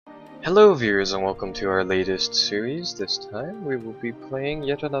Hello viewers and welcome to our latest series. This time we will be playing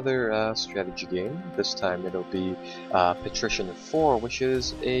yet another strategy game. This time it'll be Patrician IV, which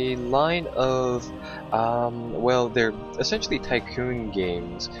is a line of, well, they're essentially tycoon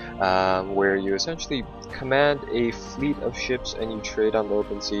games where you essentially command a fleet of ships and you trade on the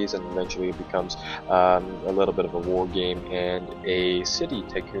open seas, and eventually it becomes a little bit of a war game and a city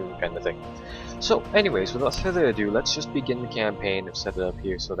tycoon kind of thing. So anyways, without further ado, let's just begin the campaign and set it up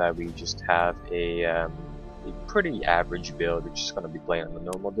here so that we just have a pretty average build. We're just going to be playing on the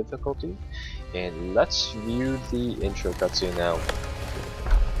normal difficulty. And let's view the intro cutscene now.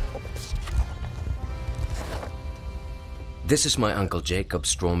 This is my Uncle Jacob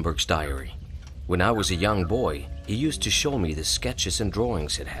Stromberg's diary. When I was a young boy, he used to show me the sketches and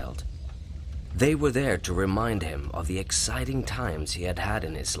drawings he'd held. They were there to remind him of the exciting times he had had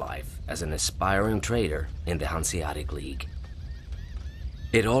in his life as an aspiring trader in the Hanseatic League.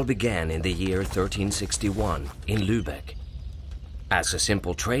 It all began in the year 1361 in Lübeck. As a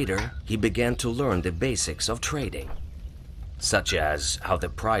simple trader, he began to learn the basics of trading, such as how the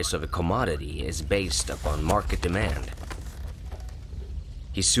price of a commodity is based upon market demand.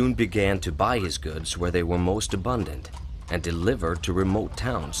 He soon began to buy his goods where they were most abundant and deliver to remote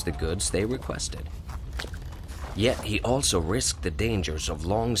towns the goods they requested. Yet he also risked the dangers of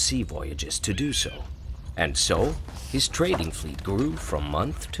long sea voyages to do so, and so his trading fleet grew from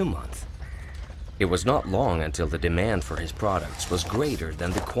month to month. It was not long until the demand for his products was greater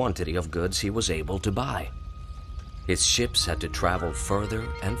than the quantity of goods he was able to buy. His ships had to travel further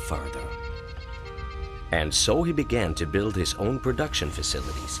and further. And so he began to build his own production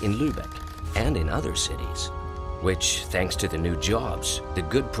facilities in Lübeck and in other cities, which, thanks to the new jobs, the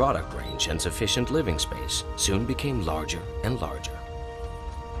good product range and sufficient living space, soon became larger and larger.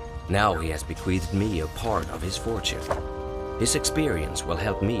 Now he has bequeathed me a part of his fortune. His experience will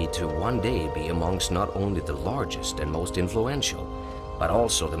help me to one day be amongst not only the largest and most influential, but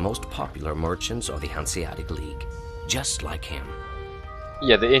also the most popular merchants of the Hanseatic League, just like him.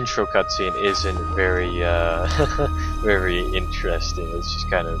 Yeah, the intro cutscene isn't very, very interesting. It's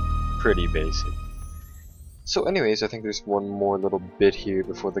just kind of pretty basic. So anyways, I think there's one more little bit here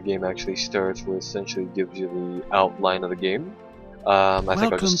before the game actually starts, where it essentially gives you the outline of the game. I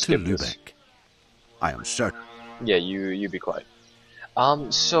think I'll just skip Welcome to this. Lübeck. I am certain. Yeah, you be quiet.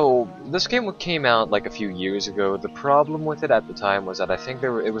 So this game came out like a few years ago. The problem with it at the time was that I think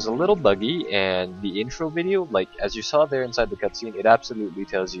it was a little buggy, and the intro video, like as you saw there inside the cutscene, it absolutely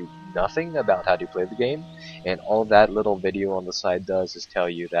tells you nothing about how to play the game, and all that little video on the side does is tell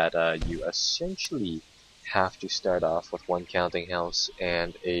you that you essentially have to start off with one counting house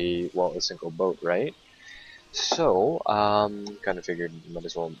and a single boat, right? So kind of figured might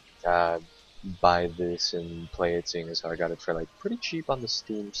as well buy this and play it, seeing as how I got it for like pretty cheap on the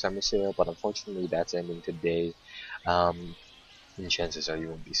Steam summer sale, but unfortunately that's ending today. And chances are you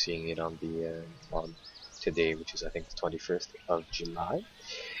won't be seeing it on the on today, which is I think the 21st of July.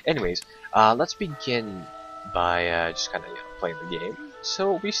 Anyways, let's begin by just kind of playing the game.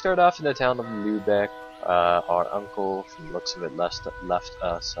 So we start off in the town of Lübeck. Our uncle, from the looks of it, left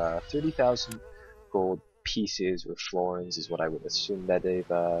us 30,000 gold pieces or florins is what I would assume that they've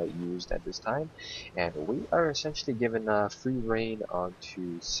used at this time, and we are essentially given free reign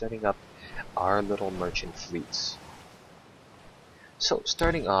onto setting up our little merchant fleets. So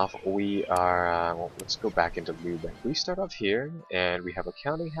starting off, we are well, let's go back into Lübeck. We start off here, and we have a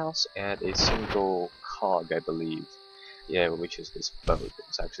counting house and a single cog, I believe. Yeah, which is this boat.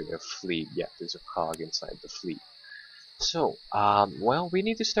 It's actually a fleet. Yeah, there's a cog inside the fleet. So, well, we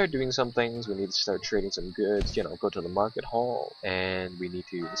need to start doing some things. We need to start trading some goods, go to the market hall, and we need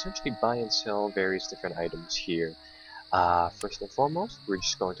to essentially buy and sell various different items here. First and foremost, we're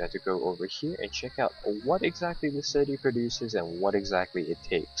just going to have to go over here and check out what exactly the city produces and what exactly it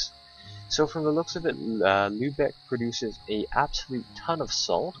takes. So from the looks of it, Lübeck produces a absolute ton of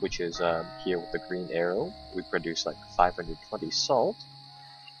salt, which is here with the green arrow. We produce like 520 salt,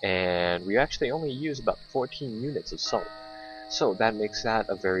 and we actually only use about 14 units of salt. So that makes that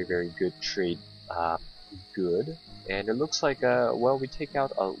a very, very good trade good. And it looks like, well,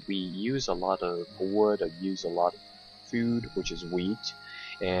 we use a lot of wood, use a lot of food, which is wheat,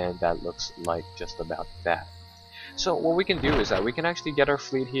 and that looks like just about that. So what we can do is that we can actually get our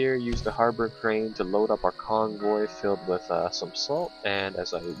fleet here, use the harbor crane to load up our convoy filled with some salt, and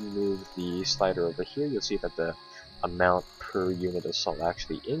as I move the slider over here, you'll see that the amount per unit of salt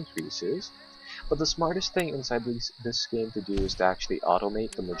actually increases. But the smartest thing inside this game to do is to actually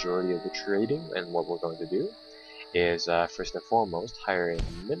automate the majority of the trading, and what we're going to do is first and foremost hire an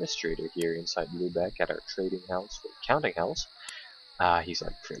administrator here inside Lübeck at our trading house or counting house. He's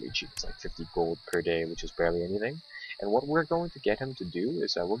like fairly cheap. It's like 50 gold per day, which is barely anything. And what we're going to get him to do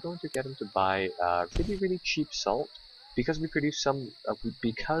is we're going to get him to buy really cheap salt. Because we produce a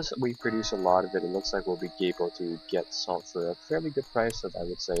lot of it, it looks like we'll be able to get salt for a fairly good price of, I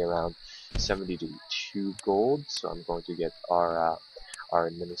would say, around 70 to 2 gold. So I'm going to get our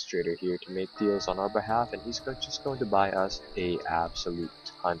administrator here to make deals on our behalf, and he's just going to buy us a absolute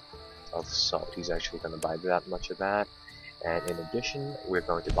ton of salt. He's actually going to buy that much of that, and in addition, we're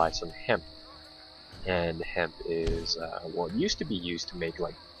going to buy some hemp. And hemp is well, it used to be used to make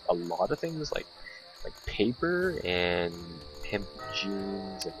like a lot of things, like paper and hemp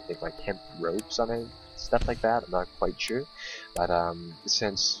jeans and I think like hemp ropes on it, stuff like that. I'm not quite sure, but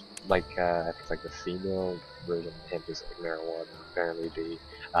since I think like the female version of hemp is like marijuana, apparently they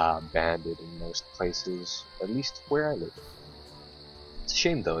banned it in most places, at least where I live. It's a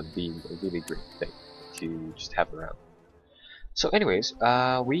shame though, it'd be a really great thing to just have around. So anyways,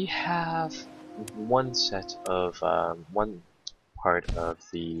 we have one part of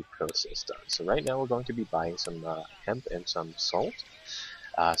the process done. So right now we're going to be buying some hemp and some salt,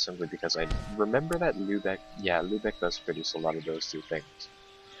 simply because I remember that Lubeck does produce a lot of those two things.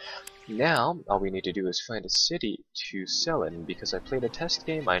 Now all we need to do is find a city to sell it, and because I played a test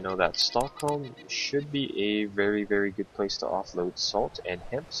game, I know that Stockholm should be a very good place to offload salt and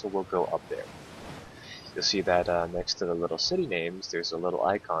hemp, so we'll go up there. You'll see that next to the little city names, there's a little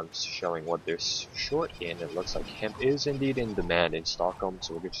icon showing what they're short in. It looks like hemp is indeed in demand in Stockholm,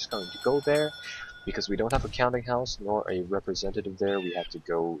 so we're just going to go there. Because we don't have a counting house nor a representative there, we have to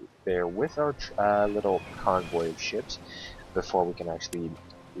go there with our little convoy of ships before we can actually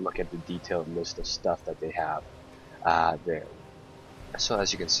look at the detailed list of stuff that they have there. So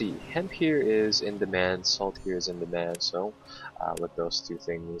as you can see, hemp here is in demand, salt here is in demand, so with those two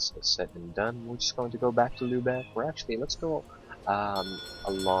things set and done, we're just going to go back to Lubeck. Let's go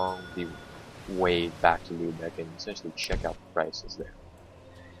along the way back to Lubeck and essentially check out the prices there.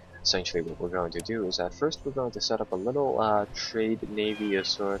 Essentially what we're going to do is at first we're going to set up a little trade navy of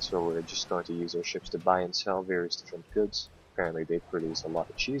sorts, where we're just going to use our ships to buy and sell various different goods. Apparently they produce a lot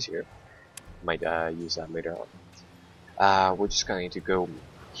of cheese here. Might use that later on. We're just going to go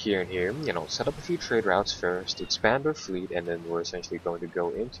here and here, set up a few trade routes first, expand our fleet, and then we're essentially going to go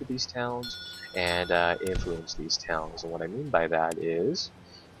into these towns and influence these towns. And what I mean by that is,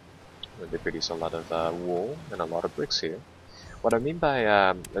 they produce a lot of wool and a lot of bricks here. What I mean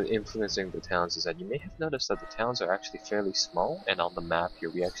by influencing the towns is that you may have noticed that the towns are actually fairly small, and on the map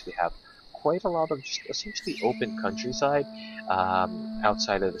here we actually have quite a lot of just essentially open countryside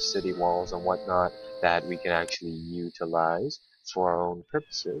outside of the city walls and whatnot that we can actually utilize for our own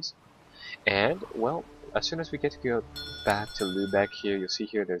purposes. And well, as soon as we get to go back to Lubeck here, you'll see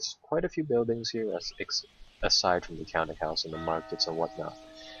here there's quite a few buildings here aside from the counting house and the markets and whatnot.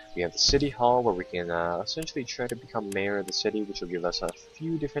 We have the city hall where we can essentially try to become mayor of the city, which will give us a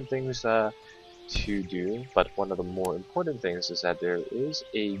few different things to do, but one of the more important things is that there is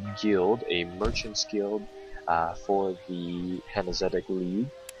a guild, a merchants guild for the Hanseatic League,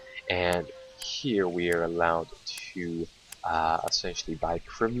 and here we are allowed to essentially buy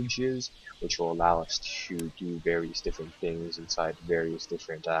privileges, which will allow us to do various different things inside various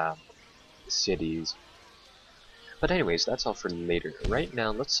different cities. But anyways, that's all for later. Right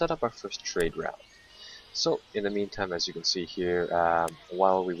now, let's set up our first trade route. So, in the meantime, as you can see here,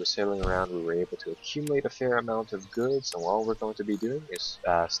 while we were sailing around, we were able to accumulate a fair amount of goods, and all we're going to be doing is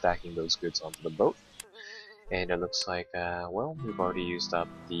stacking those goods onto the boat. And it looks like, well, we've already used up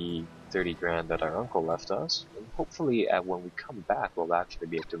the 30 grand that our uncle left us, and hopefully when we come back, we'll actually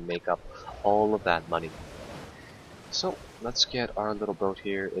be able to make up all of that money. So, let's get our little boat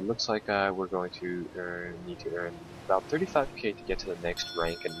here. It looks like we're going to need to earn about 35k to get to the next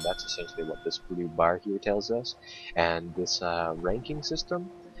rank, and that's essentially what this blue bar here tells us. And this ranking system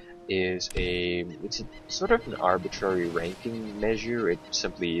is it's sort of an arbitrary ranking measure. It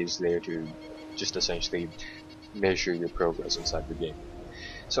simply is there to just essentially measure your progress inside the game.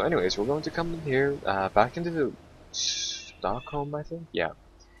 So anyways, we're going to come in here, back into the Stockholm, I think? Yeah.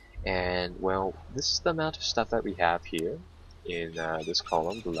 And well, this is the amount of stuff that we have here in this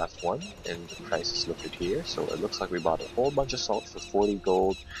column, the left one, and the price is listed here. So it looks like we bought a whole bunch of salt for 40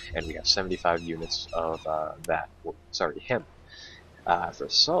 gold, and we have 75 units of hemp. For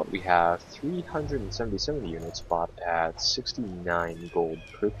salt, we have 377 units bought at 69 gold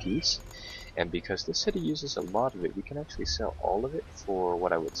per piece. And because the city uses a lot of it, we can actually sell all of it for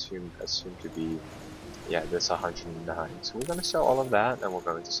what I would assume to be, yeah, this 109. So we're going to sell all of that, and we're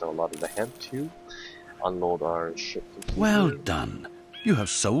going to sell a lot of the hemp too. Unload our ship completely. Well done. You have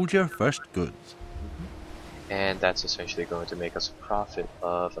sold your first goods. and that's essentially going to make us a profit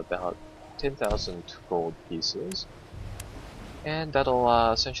of about 10,000 gold pieces, and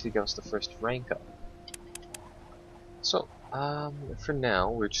that'll essentially give us the first rank up. So, for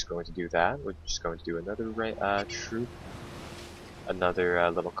now, we're just going to do that. We're just going to do another troop, another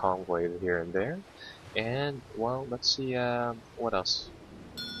little convoy here and there, and, well, let's see what else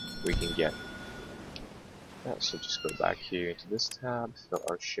we can get. Yeah, so just go back here into this tab, fill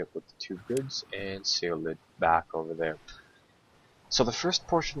our ship with the 2 goods, and sail it back over there. So the first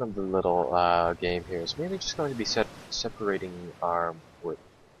portion of the little game here is mainly just going to be separating our,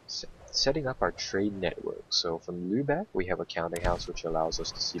 setting up our trade network. So from Lübeck, we have a counting house which allows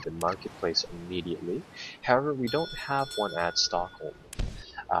us to see the marketplace immediately. However, we don't have one at Stockholm.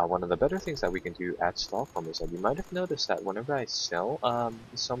 One of the better things that we can do at Stockholm is that you might have noticed that whenever I sell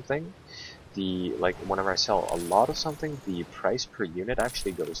something, whenever I sell a lot of something, the price per unit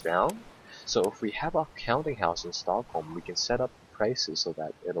actually goes down. So if we have a counting house in Stockholm, we can set up prices so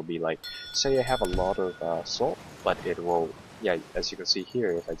that it'll be like, say I have a lot of salt, but it will, yeah, as you can see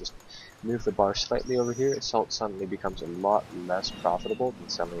here, if I just move the bar slightly over here, salt suddenly becomes a lot less profitable than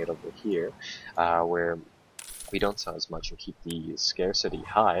selling it over here, where we don't sell as much and keep the scarcity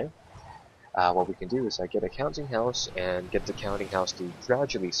high. What we can do is I get a counting house and get the counting house to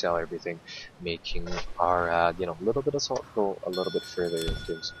gradually sell everything, making our little bit of salt go a little bit further in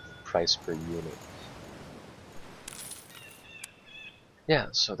terms of price per unit. Yeah,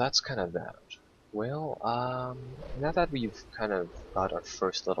 so that's kind of that. Well, now that we've kind of got our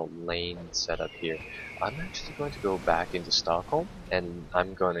first little lane set up here, I'm actually going to go back into Stockholm, and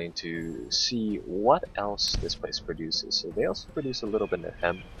I'm going to see what else this place produces. So they also produce a little bit of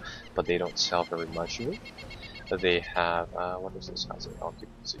hemp, but they don't sell very much of it. They have, what is this guy's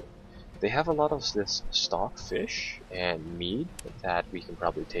occupancy? They have a lot of this stock fish and meat that we can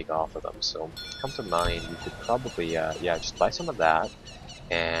probably take off of them. So come to mind, we could probably, yeah, just buy some of that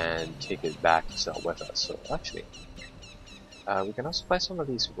and take it back to sell with us. So actually, we can also buy some of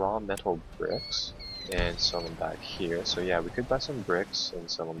these raw metal bricks and sell them back here. So yeah, we could buy some bricks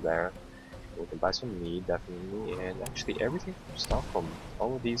and sell them there. We can buy some meat, definitely, and actually everything from Stockholm,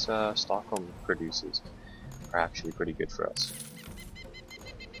 all of these Stockholm produces are actually pretty good for us.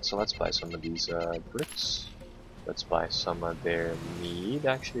 So let's buy some of these bricks. Let's buy some of their meat.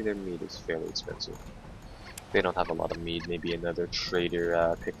 Actually, their meat is fairly expensive. They don't have a lot of meat. Maybe another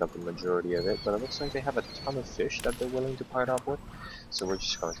trader picked up the majority of it, but it looks like they have a ton of fish that they're willing to part off with. So we're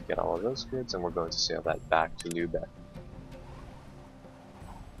just going to get all of those goods, and we're going to sail that back to Lübeck.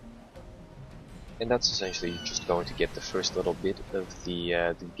 And that's essentially just going to get the first little bit of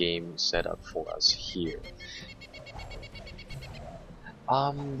the game set up for us here.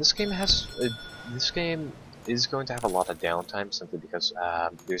 This game is going to have a lot of downtime simply because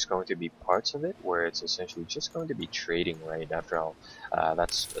there's going to be parts of it where it's essentially just going to be trading, right? After all,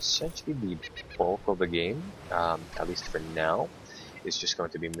 that's essentially the bulk of the game, at least for now. It's just going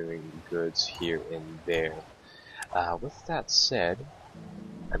to be moving goods here and there. With that said,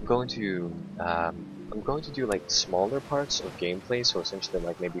 I'm going to do like smaller parts of gameplay, so essentially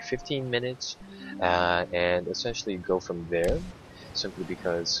like maybe 15 minutes, and essentially go from there. Simply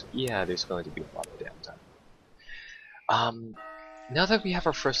because, yeah, there's going to be a lot of downtime. Now that we have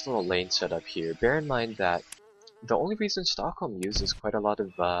our first little lane set up here, bear in mind that the only reason Stockholm uses quite a lot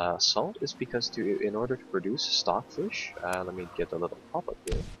of salt is because in order to produce stockfish, let me get a little pop-up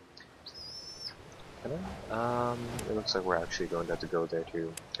here. It looks like we're actually going to have to go there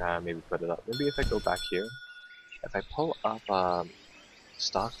to maybe put it up. Maybe if I go back here, if I pull up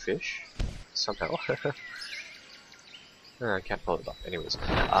stockfish somehow. I can't pull it up. Anyways,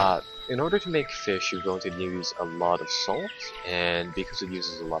 in order to make fish, you're going to use a lot of salt, and because it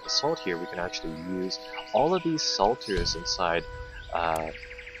uses a lot of salt here, we can actually use all of these salters inside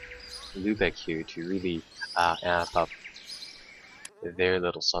Lübeck here to really amp up their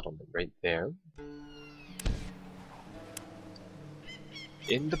little settlement right there.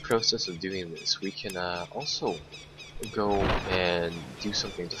 In the process of doing this, we can also go and do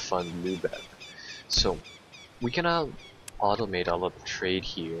something to fund Lübeck. So we can automate all of the trade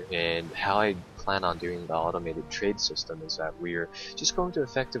here, and how I plan on doing the automated trade system is that we're just going to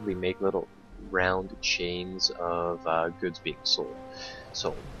effectively make little round chains of goods being sold.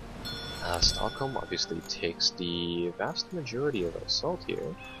 So Stockholm obviously takes the vast majority of our salt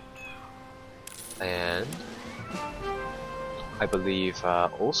here, and I believe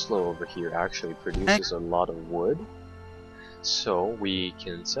Oslo over here actually produces a lot of wood. So we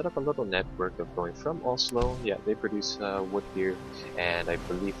can set up a little network of going from Oslo. Yeah, they produce wood here, and I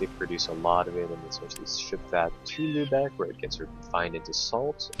believe they produce a lot of it, and essentially ship that to Lübeck, where it gets refined into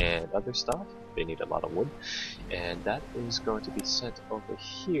salt and other stuff. they need a lot of wood, and that is going to be sent over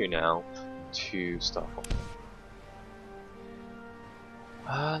here now to Stockholm.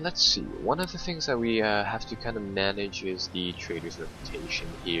 Let's see. One of the things that we have to kind of manage is the trader's reputation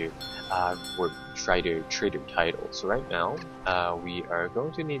here, or trader title. So right now, we are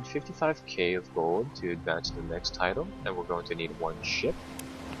going to need 55k of gold to advance to the next title, and we're going to need 1 ship.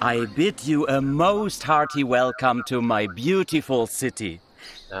 I bid you a most hearty welcome to my beautiful city.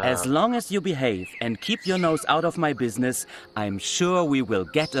 As long as you behave and keep your nose out of my business, I'm sure we will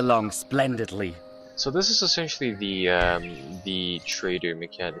get along splendidly. So this is essentially the trader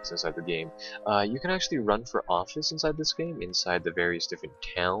mechanics inside the game. You can actually run for office inside this game, inside the various different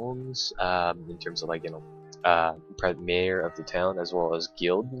towns, in terms of like, you know, mayor of the town as well as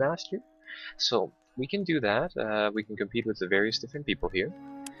guild master. So we can do that. We can compete with the various different people here.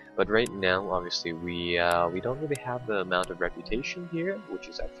 But right now, obviously, we don't really have the amount of reputation here, which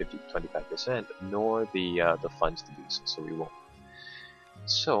is at 25%, nor the funds to do so. So we won't.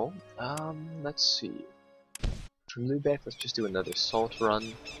 So, let's see. From Lubeck, let's just do another salt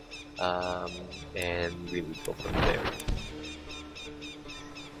run, and really go from there.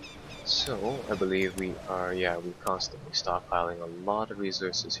 So, I believe we're constantly stockpiling a lot of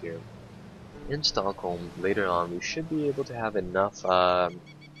resources here. In Stockholm, later on, we should be able to have enough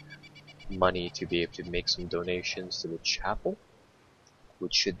money to be able to make some donations to the chapel,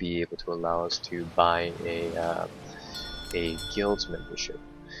 which should be able to allow us to buy a guild's membership.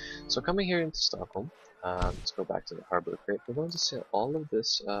 So coming here into Stockholm, let's go back to the harbor crate. We're going to sell all of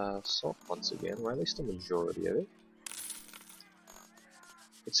this salt once again, or at least the majority of it.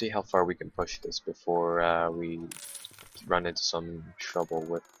 Let's see how far we can push this before we run into some trouble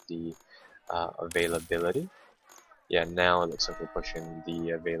with the availability. Yeah, now it looks like we're pushing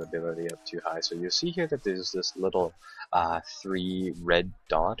the availability up too high. So you'll see here that there's this little 3 red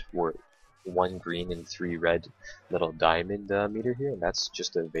dot, or 1 green and 3 red little diamond meter here, and that's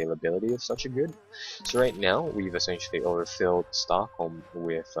just the availability of such a good. So right now we've essentially overfilled Stockholm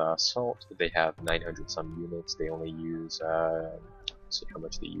with salt. They have 900 some units. They only use let's see how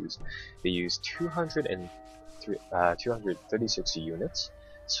much they use. They use 236 units.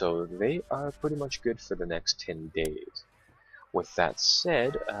 So they are pretty much good for the next 10 days. With that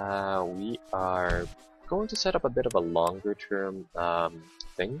said, we are going to set up a bit of a longer term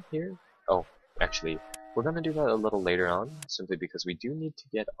thing here. Oh, actually, we're going to do that a little later on, simply because we do need to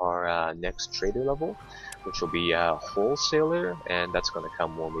get our next trader level, which will be a wholesaler, and that's going to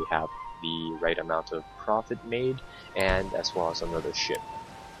come when we have the right amount of profit made, and as well as another ship.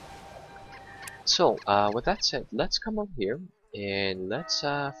 So, with that said, let's come up here. And let's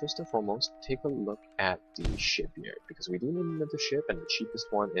first and foremost take a look at the shipyard, because we do need another ship, and the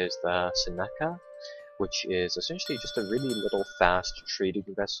cheapest one is the Senaka, which is essentially just a really little fast trading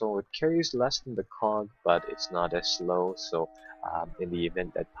vessel. It carries less than the cog, but it's not as slow, so in the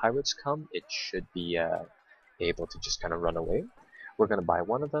event that pirates come, it should be able to just kind of run away. We're going to buy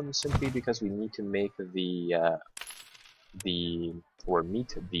one of them simply because we need to make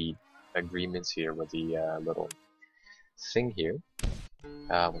meet the agreements here with the little thing here.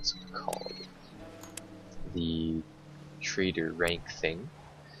 What's it called? The trader rank thing.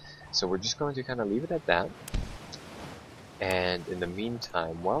 So we're just going to kind of leave it at that. And in the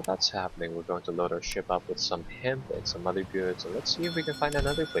meantime, while that's happening, we're going to load our ship up with some hemp and some other goods. And let's see if we can find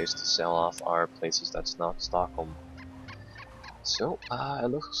another place to sell off our places that's not Stockholm. So, it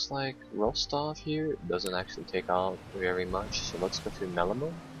looks like Rostov here doesn't actually take out very much. So let's go through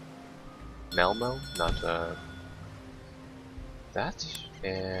Malmo, not that,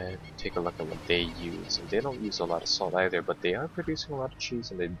 and take a look at what they use. And they don't use a lot of salt either, but they are producing a lot of cheese,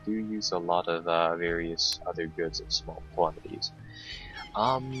 and they do use a lot of various other goods in small quantities.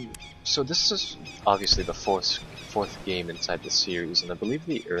 So this is obviously the fourth game inside the series, and I believe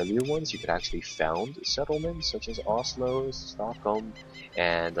the earlier ones you could actually found settlements such as Oslo, Stockholm,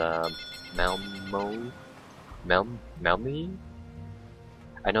 and Malmö.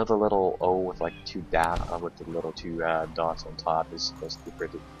 I know the little O with like with the little two dots on top is supposed to be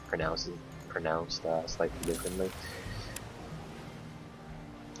pronounced slightly differently.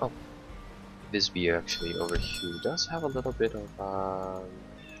 Oh, Visby actually over here does have a little bit of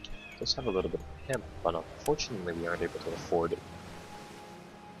hemp, but unfortunately we aren't able to afford it.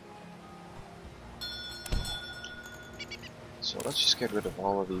 So let's just get rid of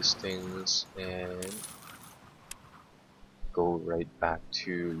all of these things and go right back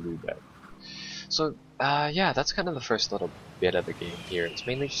to Lubeck. So yeah, that's kind of the first little bit of the game here. It's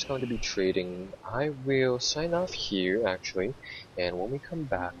mainly just going to be trading. I will sign off here actually, and when we come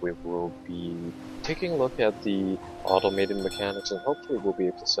back we will be taking a look at the automated mechanics, and hopefully we'll be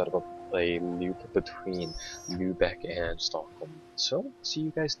able to set up a loop between Lubeck and Stockholm. So, see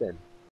you guys then.